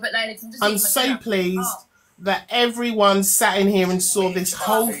 Pearl, but later, I'm so pleased that everyone sat in here and saw this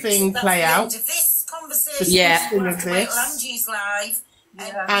whole thing play out. Yeah. Of this.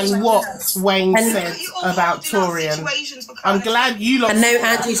 And what Wayne said about Torian. I'm glad you lot. And now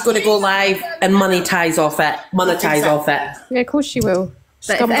Angie's going to go live and monetize off it. Yeah, of course she will.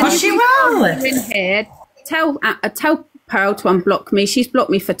 But if anyone in here, tell Pearl to unblock me. She's blocked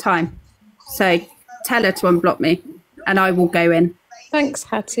me for time. So tell her to unblock me and I will go in. Thanks,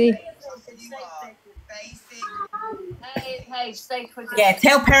 Hattie. Yeah,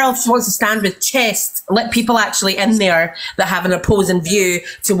 tell Pearl she wants to stand with chest. Let people actually in there that have an opposing view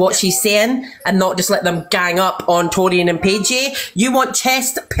to what she's saying and not just let them gang up on Torian and Paige. You want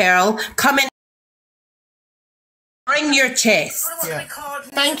chest, Pearl? Come in. Bring your chest. Yeah.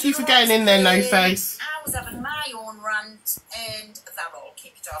 Thank you for getting in there, No Face. I was having my own rant and that all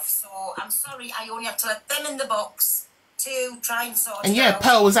kicked off. So I'm sorry, I only have to let them in the box to try and sort And yeah,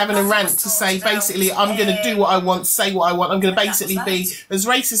 Pearl was having a rant to say basically I'm going to do what I want, say what I want. I'm going to basically be as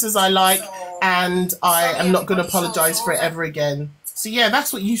racist as I like and I am not going to apologise for it ever again. So yeah,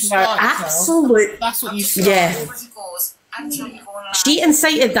 that's what you started. Absolutely. That's what you started. Yeah. She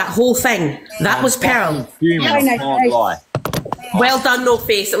incited that whole thing. That was Pearl. Well done, No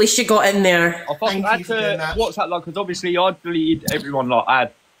Face. At least you got in there. I had to WhatsApp, like, because obviously I deleted everyone, like, I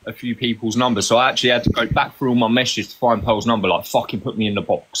had a few people's numbers, so I actually had to go back through all my messages to find Pearl's number, like, fucking put me in the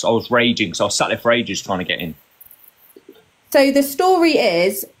box. I was raging, so I sat there for ages trying to get in. So the story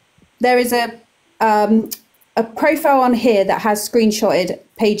is, there is a profile on here that has screenshotted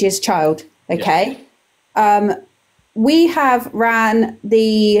Paige's child, okay? Yeah. We have ran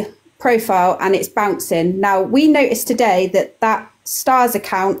the profile and it's bouncing. Now, we noticed today that that Stars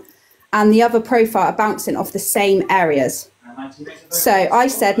account and the other profile are bouncing off the same areas. So I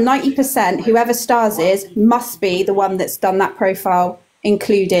said 90%, whoever Stars is, must be the one that's done that profile,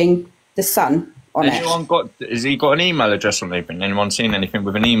 including the son on it. Has he got an email address on anything? Anyone seen anything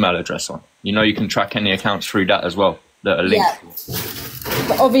with an email address on? You know you can track any accounts through that as well, that are linked. Yeah.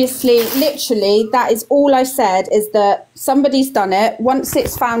 But obviously, literally, that is all I said, is that somebody's done it. Once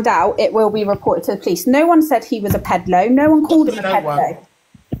it's found out, it will be reported to the police. No one said he was a peddler. No one called him a peddler.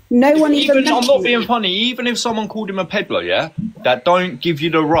 No one even I'm not being funny. Even if someone called him a peddler, yeah, that don't give you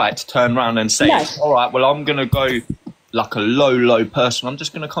the right to turn around and say, all right, well, I'm going to go like a low person. I'm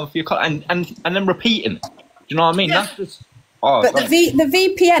just going to come for your car and then repeating it. Do you know what I mean? Yeah. That's just... Oh, but the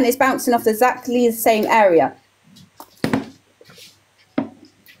VPN is bouncing off exactly the same area.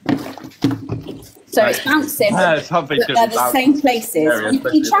 So it's bouncing, but they're the same places. You've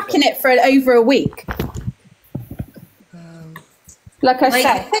been tracking it for over a week. Like I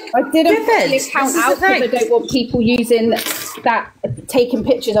said, I didn't put the account out because I don't want people using that, taking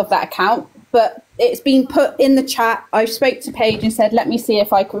pictures of that account. But it's been put in the chat. I spoke to Paige and said, let me see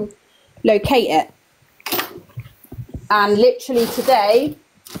if I can locate it. And literally today,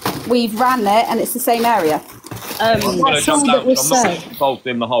 we've ran it and it's the same area. That's all that was said. I'm not involved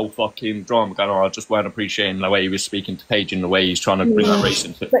in the whole fucking drama going on. I just weren't appreciating the way he was speaking to Paige and the way he's trying to bring that race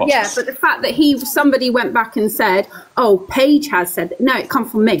into it. But yeah, but the fact that somebody went back and said, oh, Paige has said it. No, it come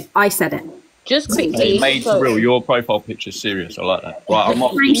from me. I said it. Just quickly. Made for real. Your profile picture's serious. I like that. Right, I'm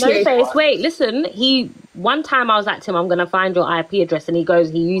off. No face. Wait, listen. One time I was at him, I'm going to find your IP address, and he goes,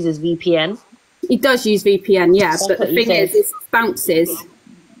 he uses VPN. He does use VPN, yeah. But the thing is, it bounces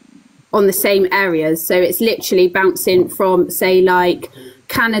on the same areas. So it's literally bouncing from, say, like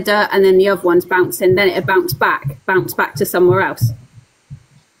Canada, and then the other one's bouncing, then it'll bounce back to somewhere else.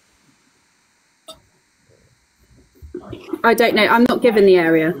 I don't know. I'm not given the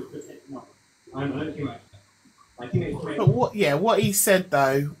area. But what he said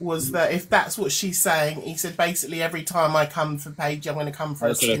though was that if that's what she's saying, he said basically every time I come for Paige, I'm going to come for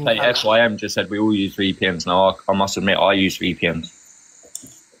a SYM just said we all use VPNs. Now I must admit I use VPNs.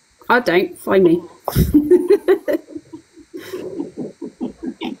 I don't. Find me.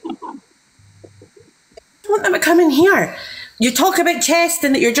 Want them to come in here. You talk about chest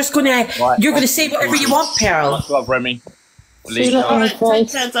and that you're just going to say whatever you want, Pearl. Much love, Remi.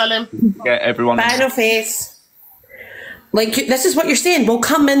 Take care, darling. Get everyone. Bye, No Face. Like, this is what you're saying. Well,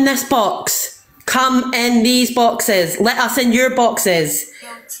 come in this box. Come in these boxes. Let us in your boxes.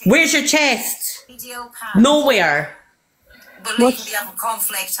 Where's your chest? EDL patch. Nowhere. Believe me, have a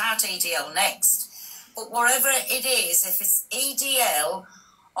conflict at EDL next. But wherever it is, if it's EDL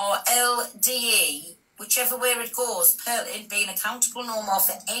or LDE, whichever way it goes, Pearl ain't being accountable no more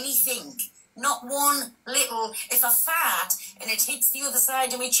for anything. Not one little, if I fart and it hits the other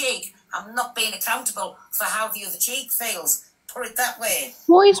side of my cheek, I'm not being accountable for how the other cheek feels. Put it that way.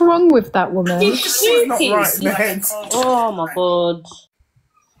 What is wrong with that woman? She's not right, man. Oh my god.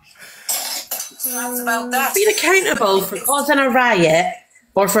 That's about that. Being accountable for causing a riot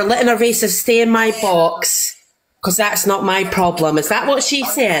or for letting a racist stay in my box, because that's not my problem. Is that what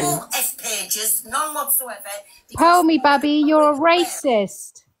she's saying? No F pages, none whatsoever. Tell me, Babby, you're a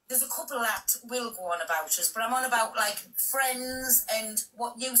racist. There's a couple that will go on about us, but I'm on about like friends and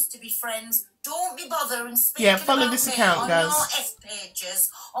what used to be friends. Don't be bothering speaking follow about this me account, on guys. your F pages,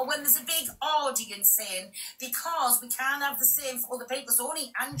 or when there's a big audience in, because we can't have the same for other people. So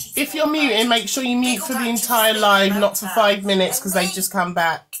only Angie. If you're muting, make sure you mute for the entire live, not for 5 minutes, because they just come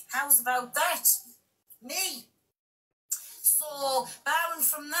back. How's about that? Me. So, barring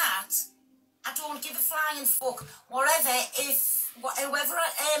from that, I don't give a flying fuck. Whoever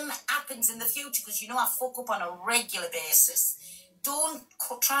happens in the future, because you know I fuck up on a regular basis. Don't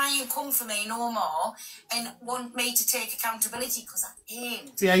try and come for me no more and want me to take accountability, because I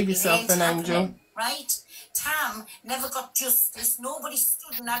ain't. Behave yourself then, Angel. Right? Tam never got justice. Nobody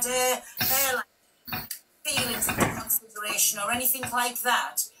stood and had her feelings in consideration or anything like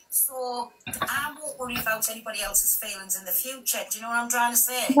that. So I won't worry about anybody else's feelings in the future. Do you know what I'm trying to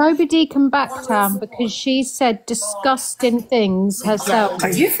say? Nobody can back Tam because she said disgusting things herself. Are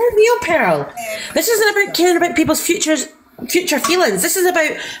you for real, Pearl? This isn't about caring about people's future feelings. This is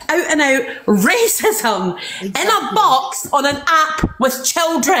about out and out racism in a box on an app with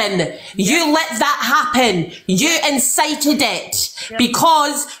children. You let that happen. You incited it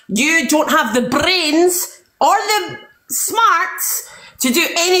because you don't have the brains or the smarts to do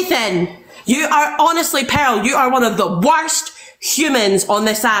anything. You are honestly, Pearl, you are one of the worst humans on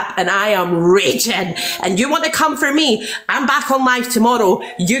this app, and I am raging. And you want to come for me? I'm back on live tomorrow.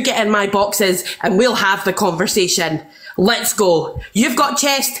 You get in my boxes and we'll have the conversation. Let's go. You've got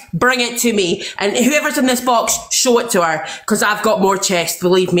chest, bring it to me. And whoever's in this box, show it to her, because I've got more chest,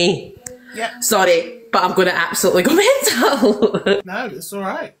 believe me. Yep. Sorry, but I'm going to absolutely go mental. No, it's all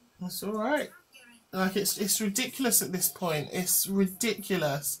right. It's all right. Like, it's ridiculous at this point. It's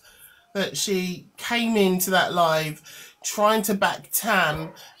ridiculous that she came into that live trying to back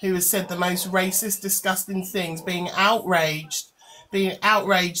Tam, who has said the most racist, disgusting things, being outraged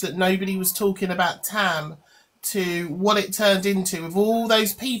that nobody was talking about Tam, to what it turned into with all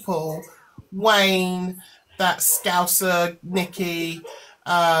those people, Wayne, that Scouser, Nikki,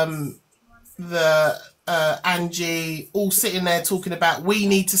 Angie, all sitting there talking about we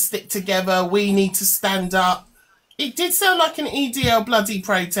need to stick together, we need to stand up. It did sound like an EDL bloody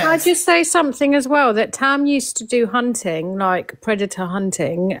protest. Can I just say something as well, that Tam used to do hunting, like predator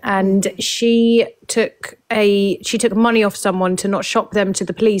hunting, and she took money off someone to not shop them to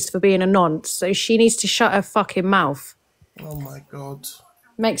the police for being a nonce. So she needs to shut her fucking mouth. Oh my God.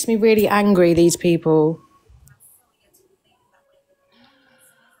 Makes me really angry, these people.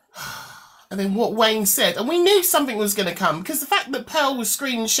 And then what Wayne said, and we knew something was going to come, because the fact that Pearl was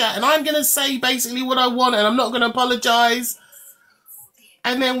screaming, shouting, I'm going to say basically what I want and I'm not going to apologise.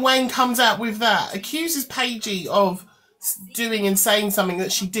 And then Wayne comes out with that, accuses Paigey of doing and saying something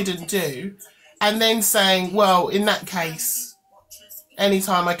that she didn't do, and then saying, well, in that case,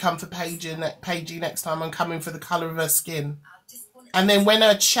 anytime I come for Paigey next time, I'm coming for the colour of her skin. And then when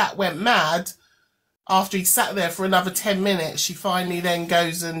her chat went mad, after he sat there for another 10 minutes, she finally then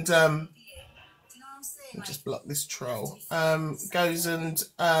goes and... just block this troll. Goes and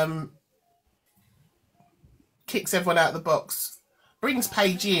kicks everyone out of the box, brings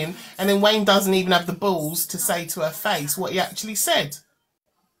Paige in, and then Wayne doesn't even have the balls to say to her face what he actually said.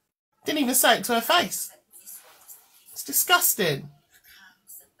 Didn't even say it to her face. It's disgusting.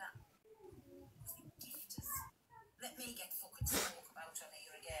 Let me get fucking spoke about on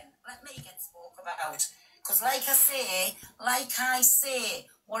here again. Let me get spoke about. Because like I say,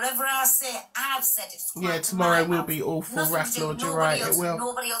 whatever I say, I've said it. Yeah, tomorrow will be awful, Rathlord, you're right, it will.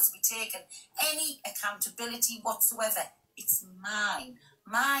 Nobody else will be taken any accountability whatsoever. It's mine.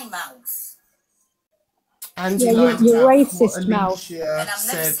 My mouth. And yeah, your racist mouth.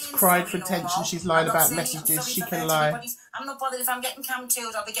 Said, cried for attention, she's lying about messages, she can lie. I'm not bothered if I'm getting cam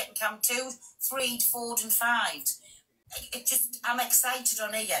 2'd, I'll be getting cam 2'd, 3'd, 4'd and 5'd. I'm excited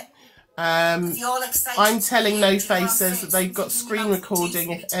on here. I'm telling No Face says that they've got screen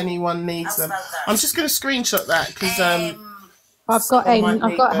recording if anyone needs them. I'm just going to screenshot that because I've got I might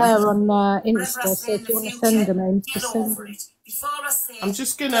I've need got them. her on Insta, so if you want to send them in, just send them. I'm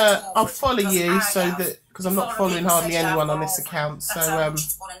just gonna, I'll follow you so that, because I'm not following hardly anyone on this account, so I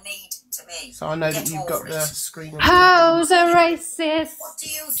know that you've got the screen. Hoes are racist.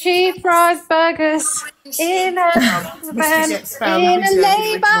 She fries burgers in a van in a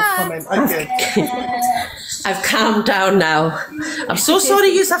labor. I've calmed down now. I'm so sorry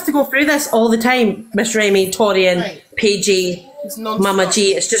you have to go through this all the time, Miss Remi, Torian, Paigey, Mama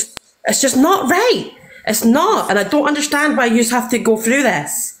G. It's just not right. It's not, and I don't understand why you have to go through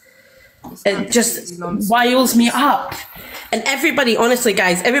this. It just wiles me up. And everybody, honestly,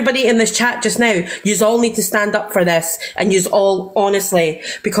 guys, everybody in this chat just now, yous all need to stand up for this, and yous all, honestly,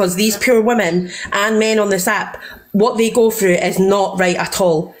 because these poor women and men on this app, what they go through is not right at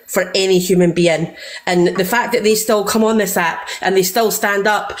all for any human being. And the fact that they still come on this app and they still stand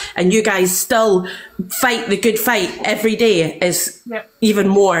up and you guys still fight the good fight every day is even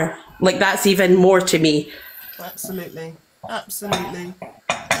more. Like, that's even more to me. Absolutely. Absolutely.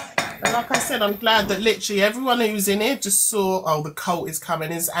 And like I said, I'm glad that literally everyone who's in here just saw, oh, the cult is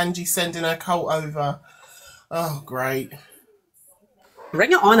coming. Is Angie sending her cult over? Oh, great.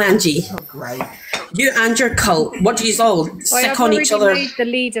 Bring it on, Angie. Oh, great. You and your cult. What do you all sick on each other? Made the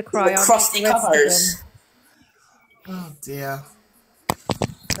leader cry across the covers. Oh, dear.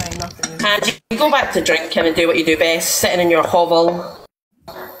 Saying nothing. Angie, go back to drinking and do what you do best, sitting in your hovel.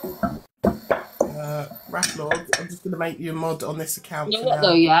 Rattlord, I'm just going to make you a mod on this account. You know what,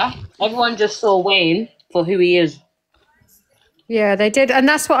 though, yeah? Everyone just saw Wayne for who he is. Yeah, they did. And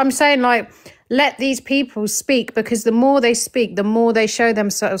that's what I'm saying, like, let these people speak, because the more they speak, the more they show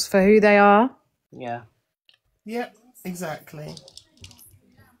themselves for who they are. Yeah. Yep, exactly.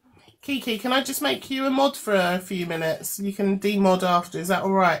 Kiki, can I just make you a mod for a few minutes? You can demod after, is that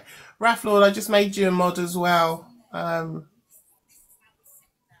all right? Rattlord, I just made you a mod as well.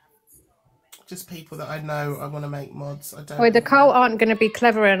 Just people that I know I want to make mods. I don't. Well, the cult aren't going to be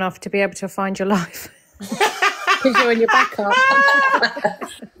clever enough to be able to find your life. Because you're in your backup.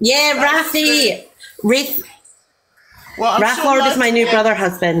 Yeah, Rafi. Well, Rattlord is my new brother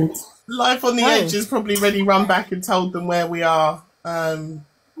husband. Life on the Edge has probably already run back and told them where we are. Yeah,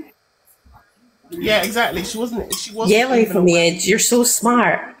 exactly. She wasn't. Yeah, Life on the Edge. You're so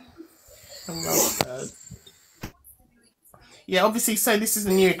smart. Yeah, obviously, so this is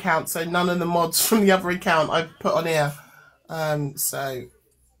a new account, so none of the mods from the other account I've put on here. So,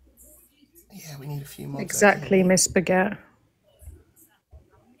 yeah, we need a few mods. Exactly, Miss Baguette.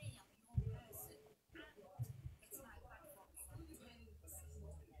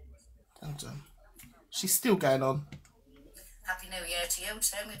 Hold on. She's still going on. Happy New Year to you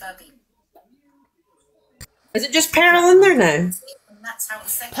too, my baby. Is it just Pearl in there now? That's how the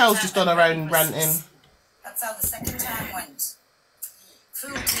second Pearl's time just on her own ranting. That's how the second time went.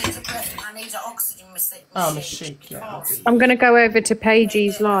 Food needs a breath. I need an oxygen machine. Oh, machine, yeah. I'm going to go over to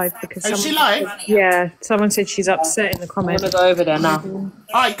Paigey's live because is she live? Yeah, someone said she's upset in the comments. I'm going to go over there now. All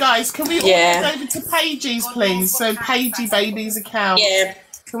right, guys, can we all go over to Paigey's, please? So Paigey Baby's account. Yeah.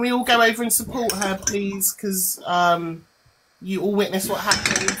 Can we all go over and support her, please? Because you all witnessed what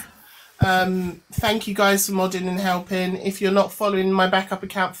happened. Thank you guys for modding and helping. If you're not following my backup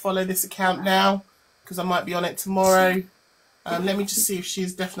account, follow this account now, because I might be on it tomorrow. Let me just see if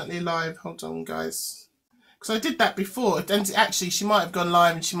she's definitely live. Hold on, guys. Because I did that before. And actually, she might have gone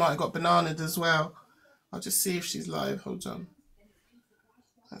live and she might have got bananaed as well. I'll just see if she's live. Hold on.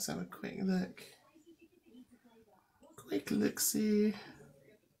 Let's have a quick look. Quick look-see.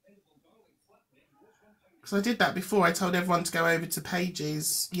 Because I did that before. I told everyone to go over to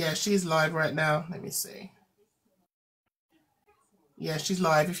Paigey's. Yeah, she's live right now. Let me see. Yeah, she's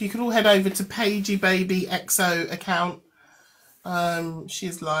live. If you could all head over to Paigey Baby XO account.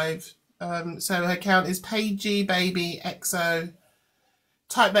 She's live. So her account is Paigey Baby XO.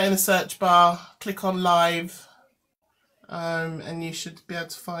 Type that in the search bar, click on live, and you should be able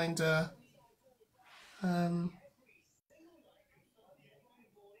to find her.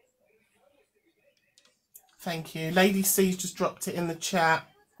 Thank you. Lady C's just dropped it in the chat.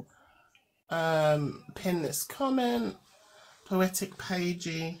 Pin this comment. Poetic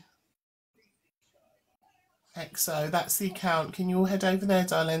Paigey XO, that's the account. Can you all head over there,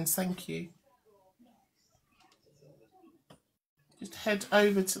 darlings? Thank you. Just head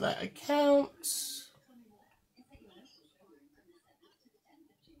over to that account.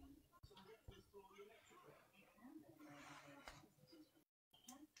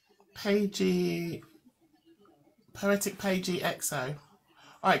 Paigey, Poetic Paigey XO.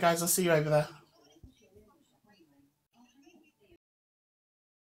 All right, guys, I'll see you over there.